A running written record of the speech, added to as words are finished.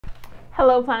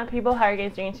Hello plant people, how are you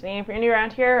guys doing today? If you're new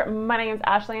around here, my name is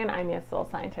Ashley and I'm a soil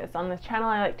scientist. On this channel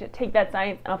I like to take that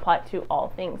science and apply it to all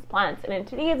things plants. And in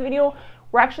today's video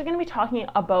we're actually going to be talking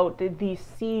about the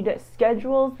seed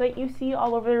schedules that you see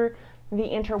all over the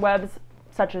interwebs,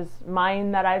 such as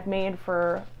mine that I've made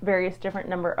for various different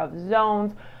number of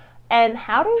zones, and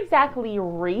how to exactly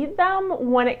read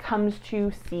them when it comes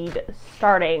to seed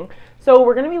starting. So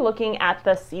we're going to be looking at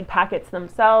the seed packets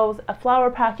themselves, a flower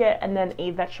packet and then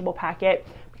a vegetable packet,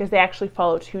 because they actually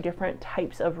follow two different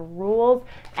types of rules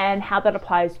and how that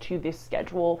applies to this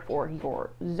schedule for your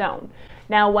zone.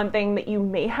 Now, one thing that you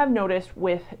may have noticed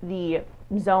with the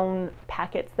zone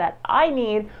packets that I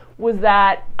made was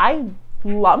that I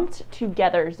lumped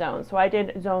together zones. So I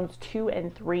did zones 2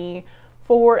 and 3,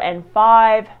 4 and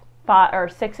 5,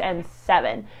 6 and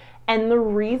 7. And the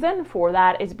reason for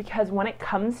that is because when it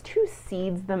comes to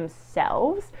seeds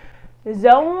themselves,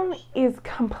 zone is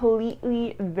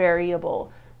completely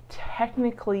variable.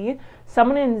 Technically,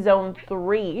 someone in zone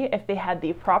 3, if they had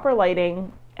the proper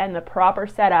lighting and the proper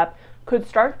setup, could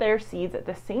start their seeds at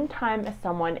the same time as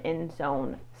someone in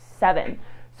zone 7.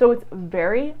 So it's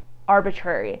very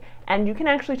arbitrary, and you can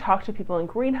actually talk to people in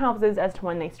greenhouses as to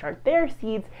when they start their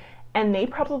seeds, and they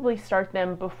probably start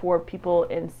them before people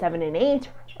in 7 and 8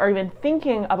 are even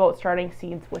thinking about starting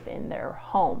seeds within their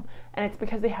home. And it's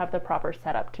because they have the proper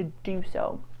setup to do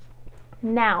so.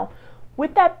 Now,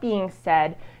 with that being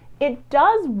said, it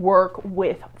does work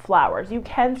with flowers. You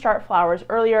can start flowers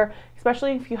earlier,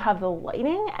 especially if you have the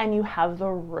lighting and you have the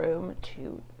room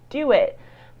to do it.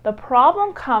 The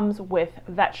problem comes with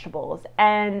vegetables,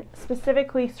 and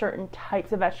specifically certain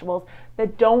types of vegetables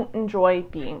that don't enjoy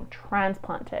being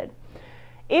transplanted.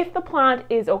 If the plant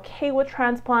is okay with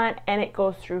transplant and it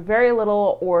goes through very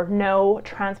little or no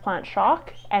transplant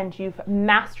shock, and you've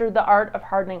mastered the art of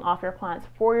hardening off your plants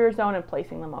for your zone and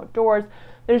placing them outdoors,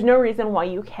 there's no reason why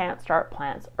you can't start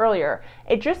plants earlier.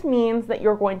 It just means that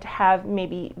you're going to have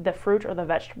maybe the fruit or the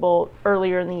vegetable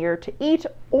earlier in the year to eat,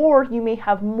 or you may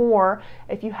have more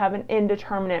if you have an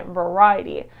indeterminate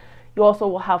variety. You also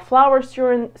will have flowers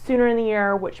sooner in the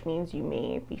year, which means you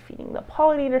may be feeding the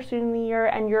pollinator sooner in the year,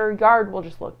 and your yard will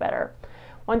just look better.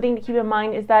 One thing to keep in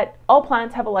mind is that all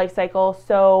plants have a life cycle,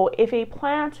 so if a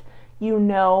plant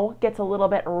gets a little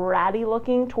bit ratty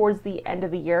looking towards the end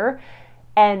of the year,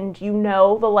 and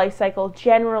the life cycle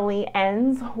generally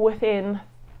ends within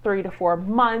 3 to 4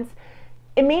 months,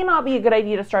 it may not be a good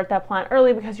idea to start that plant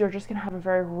early, because you're just going to have a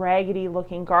very raggedy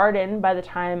looking garden by the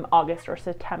time August or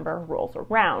September rolls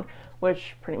around,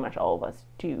 which pretty much all of us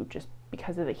do just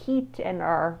because of the heat and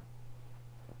our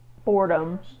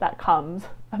boredom that comes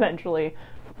eventually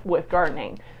with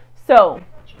gardening. So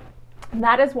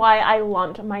that is why I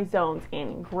lumped my zones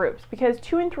in groups, because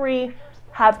 2 and 3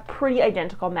 have pretty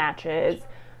identical matches,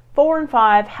 4 and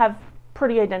 5 have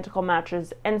pretty identical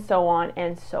matches, and so on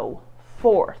and so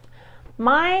forth.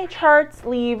 My charts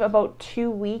leave about 2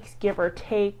 weeks, give or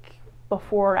take,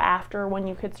 before or after when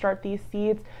you could start these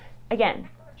seeds. Again,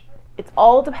 it's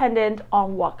all dependent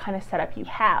on what kind of setup you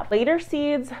have. Later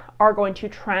seeds are going to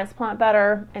transplant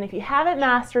better, and if you haven't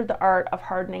mastered the art of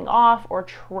hardening off or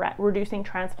reducing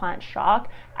transplant shock,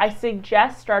 I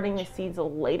suggest starting the seeds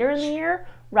later in the year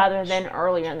rather than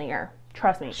earlier in the year.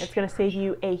 Trust me, it's going to save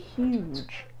you a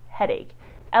huge headache.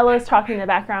 Ella is talking in the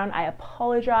background. I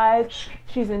apologize.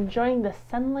 She's enjoying the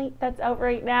sunlight that's out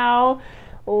right now.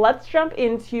 Let's jump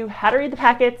into how to read the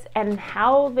packets and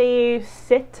how they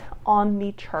sit on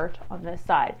the chart on this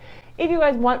side. If you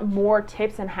guys want more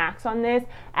tips and hacks on this,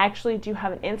 I actually do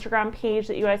have an Instagram page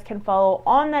that you guys can follow.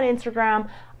 On that Instagram,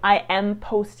 I am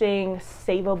posting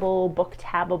savable, book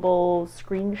tabbable,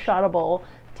 screenshotable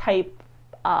type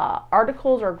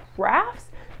articles or graphs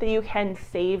that you can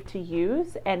save to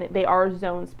use, and they are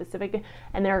zone specific,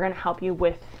 and they're going to help you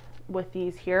with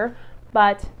these here.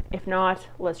 But if not,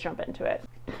 let's jump into it.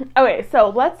 Okay, so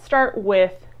let's start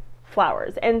with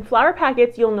flowers. And flower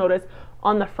packets, you'll notice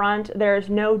on the front there's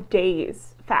no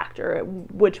days factor,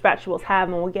 which vegetables have,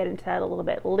 and we'll get into that a little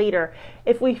bit later.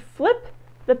 If we flip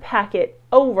the packet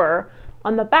over,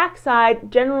 on the back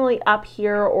side, generally up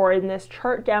here or in this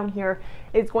chart down here,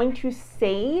 it's going to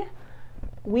say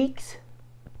weeks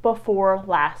before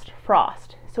last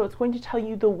frost. So it's going to tell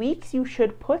you the weeks you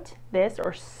should put this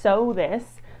or sow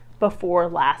this before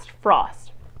last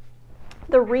frost.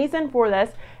 The reason for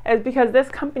this is because this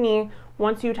company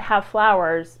wants you to have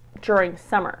flowers during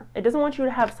summer. It doesn't want you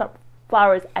to have some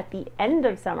flowers at the end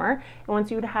of summer. It wants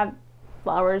you to have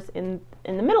flowers in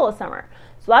the middle of summer.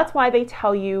 So that's why they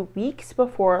tell you weeks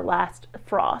before last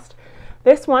frost.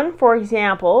 This one, for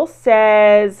example,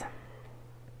 says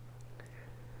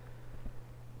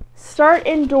Start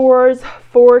indoors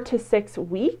 4 to 6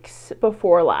 weeks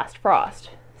before last frost.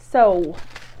 So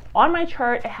on my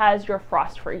chart, it has your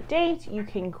frost-free date. You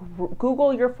can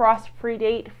Google your frost-free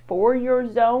date for your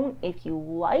zone if you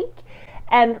like,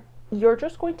 and you're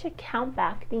just going to count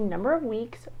back the number of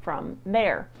weeks from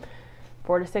there.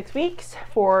 4 to 6 weeks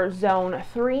for zone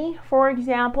 3, for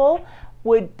example,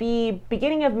 would be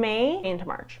beginning of May into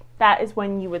March. That is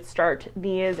when you would start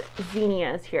these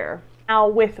zinnias here. Now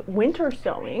with winter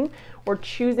sowing, or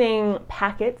choosing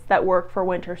packets that work for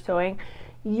winter sowing,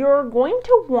 you're going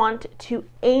to want to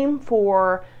aim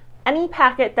for any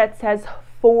packet that says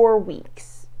 4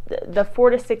 weeks, the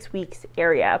 4 to 6 weeks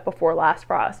area before last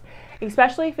frost.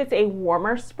 Especially if it's a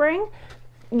warmer spring,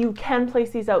 you can place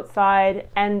these outside,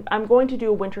 and I'm going to do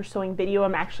a winter sowing video.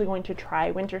 I'm actually going to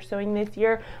try winter sowing this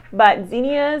year, but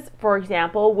zinnias, for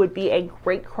example, would be a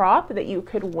great crop that you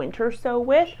could winter sow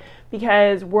with,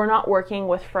 because we're not working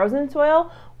with frozen soil.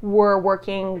 We're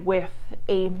working with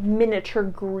a miniature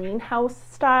greenhouse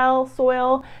style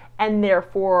soil, and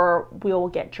therefore we'll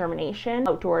get germination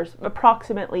outdoors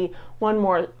approximately 1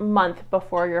 more month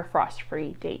before your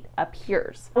frost-free date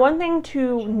appears. One thing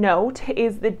to note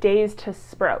is the days to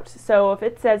sprout. So if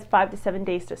it says 5 to 7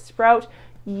 days to sprout,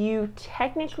 you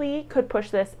technically could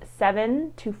push this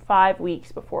 7 to 5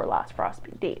 weeks before last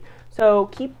frost date. So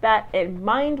keep that in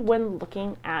mind when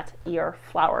looking at your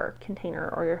flower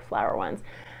container or your flower ones.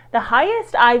 The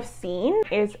highest I've seen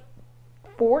is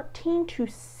 14 to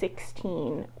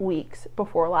 16 weeks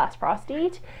before last frost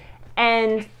date,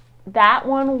 and that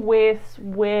one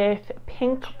with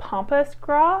pink pampas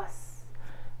grass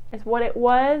is what it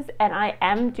was, and I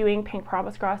am doing pink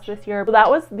pampas grass this year. But that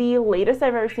was the latest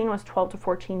I've ever seen, was 12 to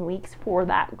 14 weeks for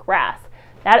that grass.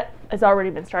 That has already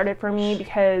been started for me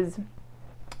because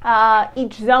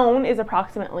each zone is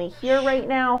approximately here right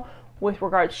now with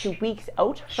regards to weeks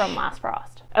out from last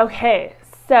frost. Okay,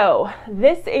 so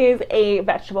this is a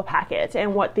vegetable packet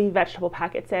and what the vegetable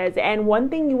packet says. And one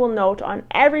thing you will note on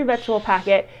every vegetable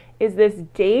packet is this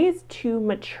days to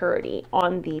maturity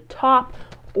on the top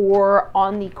or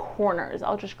on the corners.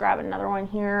 I'll just grab another one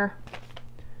here.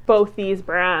 Both these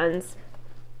brands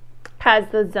has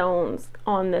the zones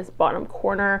on this bottom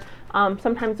corner.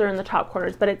 Sometimes they're in the top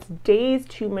corners, but it's days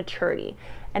to maturity.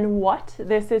 And what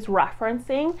this is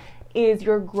referencing is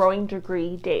your growing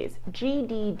degree days,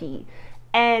 GDD.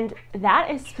 And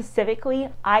that is specifically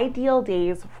ideal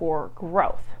days for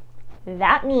growth.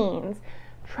 That means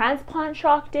transplant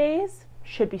shock days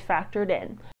should be factored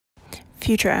in.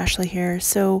 Future Ashley here.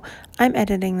 So I'm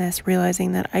editing this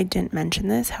realizing that I didn't mention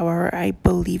this. However, I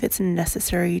believe it's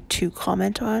necessary to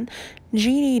comment on.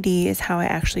 GDD is how I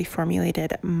actually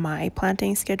formulated my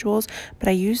planting schedules, but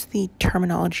I use the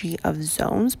terminology of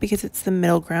zones because it's the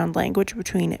middle ground language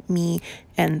between me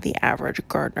and the average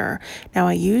gardener. Now,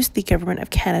 I used the Government of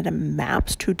Canada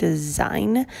maps to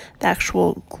design the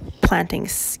actual planting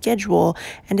schedule,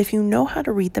 and if you know how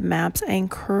to read the maps, I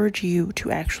encourage you to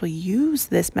actually use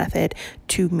this method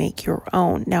to make your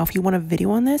own. Now, if you want a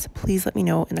video on this, please let me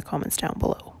know in the comments down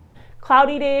below.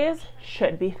 Cloudy days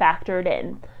should be factored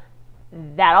in.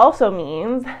 That also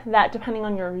means that depending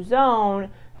on your zone,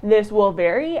 this will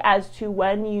vary as to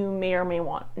when you may or may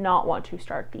not want to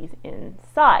start these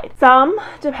inside. Some,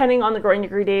 depending on the growing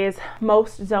degree days,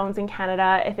 most zones in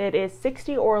Canada, if it is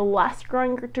 60 or less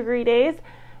growing degree days,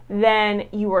 then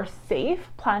you are safe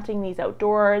planting these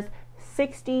outdoors.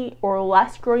 60 or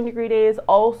less growing degree days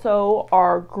also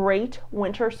are great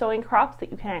winter sowing crops that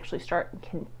you can actually start in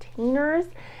containers.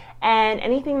 And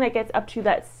anything that gets up to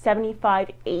that 75,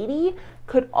 80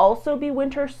 could also be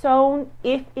winter sown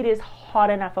if it is hot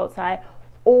enough outside,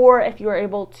 or if you are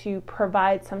able to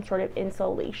provide some sort of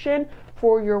insulation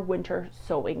for your winter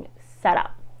sowing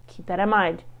setup. Keep that in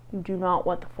mind. You do not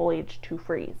want the foliage to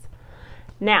freeze.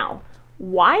 Now,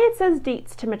 why it says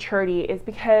dates to maturity is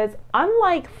because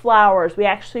unlike flowers, we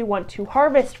actually want to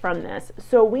harvest from this.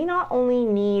 So we not only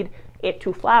need it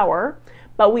to flower,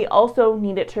 but we also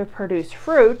need it to produce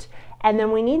fruit, and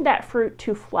then we need that fruit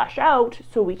to flush out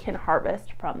so we can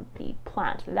harvest from the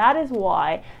plant. That is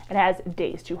why it has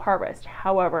days to harvest.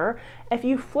 However, if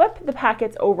you flip the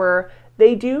packets over,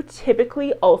 they do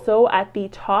typically also at the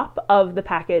top of the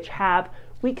package have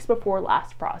weeks before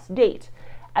last frost date.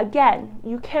 Again,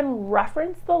 you can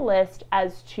reference the list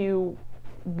as to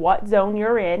what zone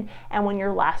you're in and when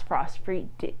your last frost-free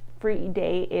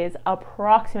day is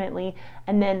approximately,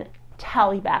 and then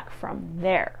tally back from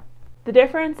there. The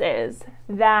difference is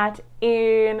that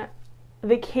in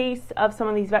the case of some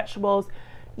of these vegetables,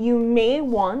 you may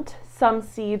want some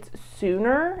seeds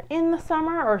sooner in the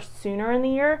summer or sooner in the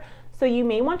year, so you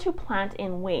may want to plant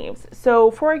in waves. So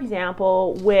for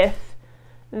example, with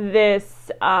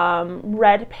this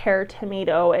red pear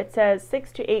tomato, it says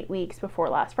 6 to 8 weeks before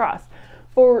last frost.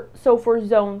 For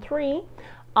zone 3,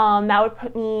 that would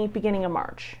put me beginning of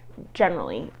March,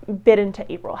 generally, bit into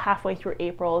April. Halfway through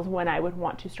April is when I would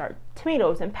want to start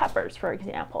tomatoes and peppers, for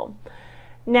example.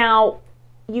 Now,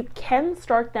 you can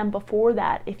start them before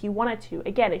that if you wanted to.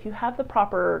 Again, if you have the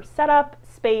proper setup,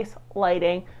 space,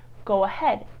 lighting, go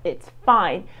ahead, it's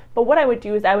fine. But what I would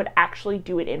do is I would actually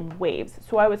do it in waves.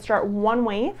 So I would start one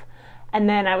wave, and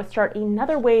then I would start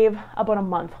another wave about a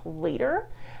month later,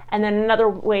 and then another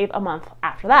wave a month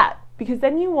after that, because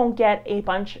then you won't get a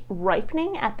bunch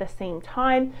ripening at the same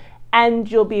time,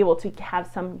 and you'll be able to have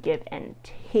some give and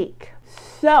take.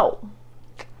 So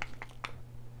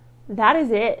that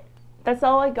is it. That's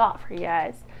all I got for you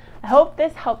guys. I hope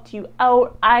this helped you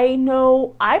out. I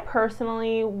know I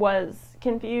personally was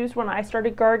confused when I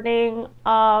started gardening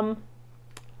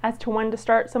as to when to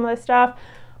start some of this stuff.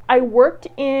 I worked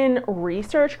in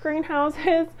research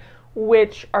greenhouses,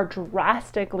 which are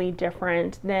drastically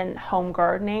different than home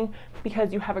gardening,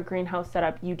 because you have a greenhouse set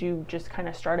up. You do just kind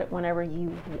of start it whenever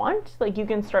you want. Like, you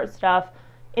can start stuff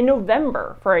in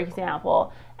November, for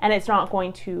example, and it's not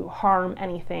going to harm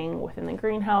anything within the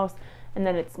greenhouse. And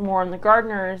then it's more on the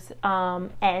gardener's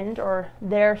end, or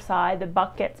their side. The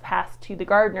buck gets passed to the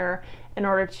gardener in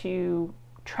order to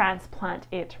transplant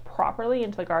it properly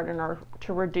into the garden, or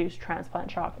to reduce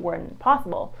transplant shock when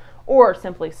possible, or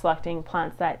simply selecting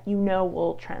plants that you know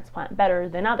will transplant better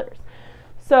than others.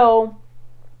 So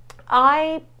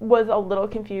I was a little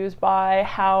confused by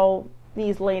how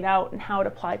these laid out and how it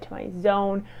applied to my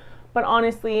zone. But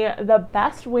honestly, the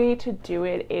best way to do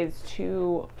it is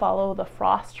to follow the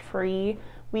frost-free,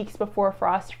 weeks before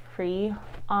frost-free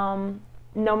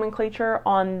nomenclature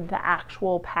on the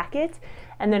actual packet,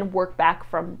 and then work back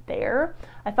from there.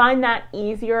 I find that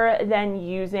easier than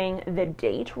using the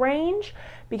date range,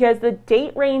 because the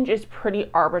date range is pretty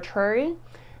arbitrary.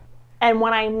 And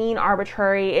what I mean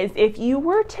arbitrary is, if you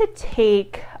were to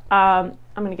take, I'm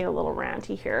going to get a little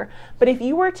ranty here, but if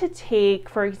you were to take,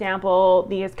 for example,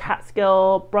 these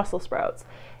Catskill Brussels sprouts,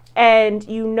 and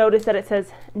you notice that it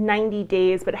says 90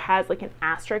 days, but it has like an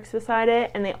asterisk beside it,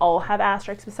 and they all have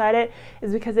asterisks beside it,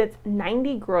 is because it's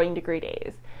 90 growing degree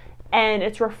days. And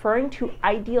it's referring to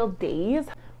ideal days,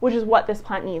 which is what this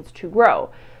plant needs to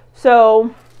grow.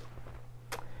 So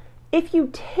if you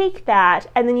take that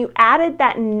and then you added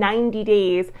that 90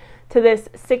 days to this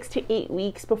 6 to 8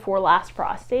 weeks before last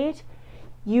frost date,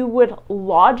 you would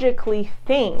logically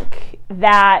think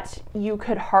that you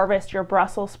could harvest your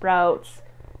Brussels sprouts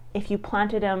if you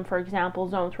planted them, for example,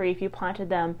 zone 3, if you planted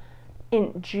them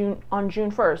in on June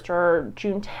 1st or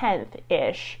June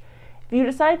 10th-ish. If you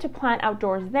decide to plant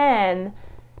outdoors then,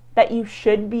 that you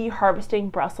should be harvesting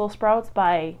Brussels sprouts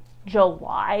by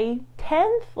July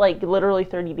 10th, like literally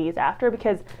 30 days after,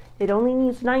 because it only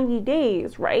needs 90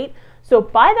 days, right? So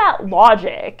by that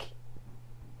logic,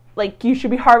 like, you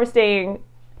should be harvesting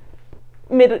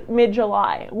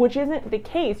mid-July, which isn't the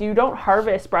case. You don't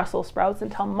harvest Brussels sprouts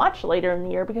until much later in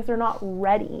the year because they're not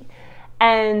ready.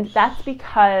 And that's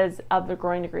because of the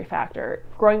growing degree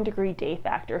day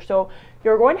factor. So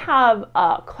you're going to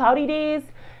have cloudy days,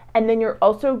 and then you're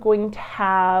also going to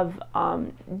have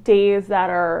days that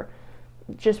are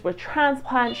just with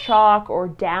transplant shock or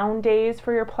down days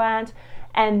for your plant.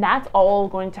 And that's all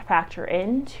going to factor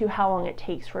into how long it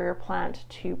takes for your plant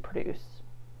to produce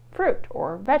fruit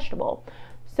or vegetable.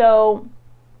 So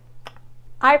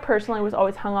I personally was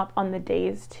always hung up on the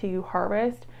days to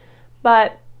harvest,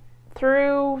 but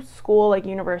through school, like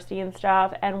university and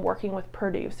stuff, and working with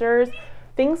producers,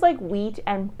 things like wheat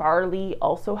and barley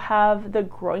also have the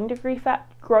growing degree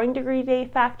day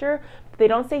factor, but they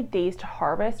don't say days to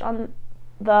harvest on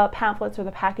the pamphlets or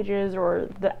the packages, or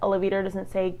the elevator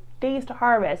doesn't say days to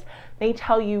harvest. They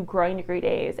tell you growing degree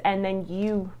days, and then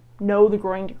you know the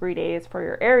growing degree days for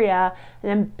your area, and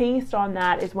then based on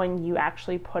that is when you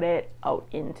actually put it out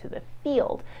into the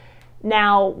field.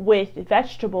 Now with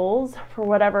vegetables, for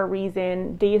whatever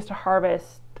reason, days to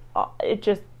harvest, it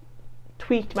just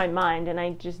tweaked my mind, and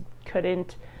I just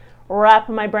couldn't wrap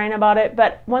my brain about it.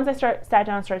 But once I sat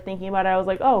down and started thinking about it, I was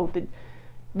like, oh, the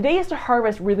days to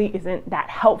harvest really isn't that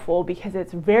helpful, because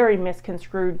it's very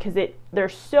misconstrued, because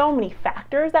there's so many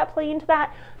factors that play into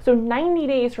that. So 90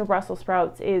 days for Brussels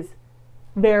sprouts is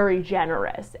very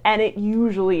generous, and it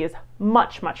usually is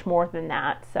much, much more than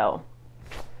that. So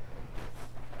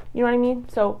you know what I mean?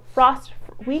 So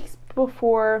weeks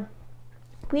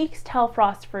tell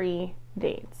frost-free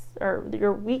dates, or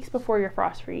your weeks before your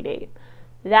frost-free date.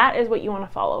 That is what you want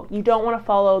to follow. You don't want to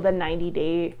follow the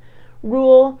 90-day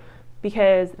rule.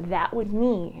 because that would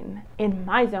mean in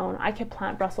my zone, I could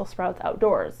plant Brussels sprouts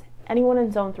outdoors. Anyone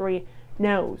in zone 3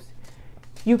 knows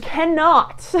you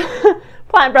cannot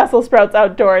plant Brussels sprouts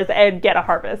outdoors and get a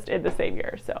harvest in the same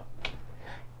year. So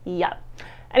yeah.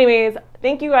 Anyways,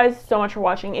 thank you guys so much for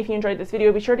watching. If you enjoyed this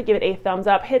video, be sure to give it a thumbs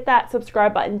up, hit that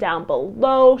subscribe button down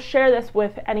below, share this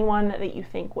with anyone that you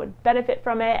think would benefit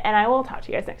from it, and I will talk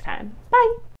to you guys next time.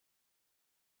 Bye!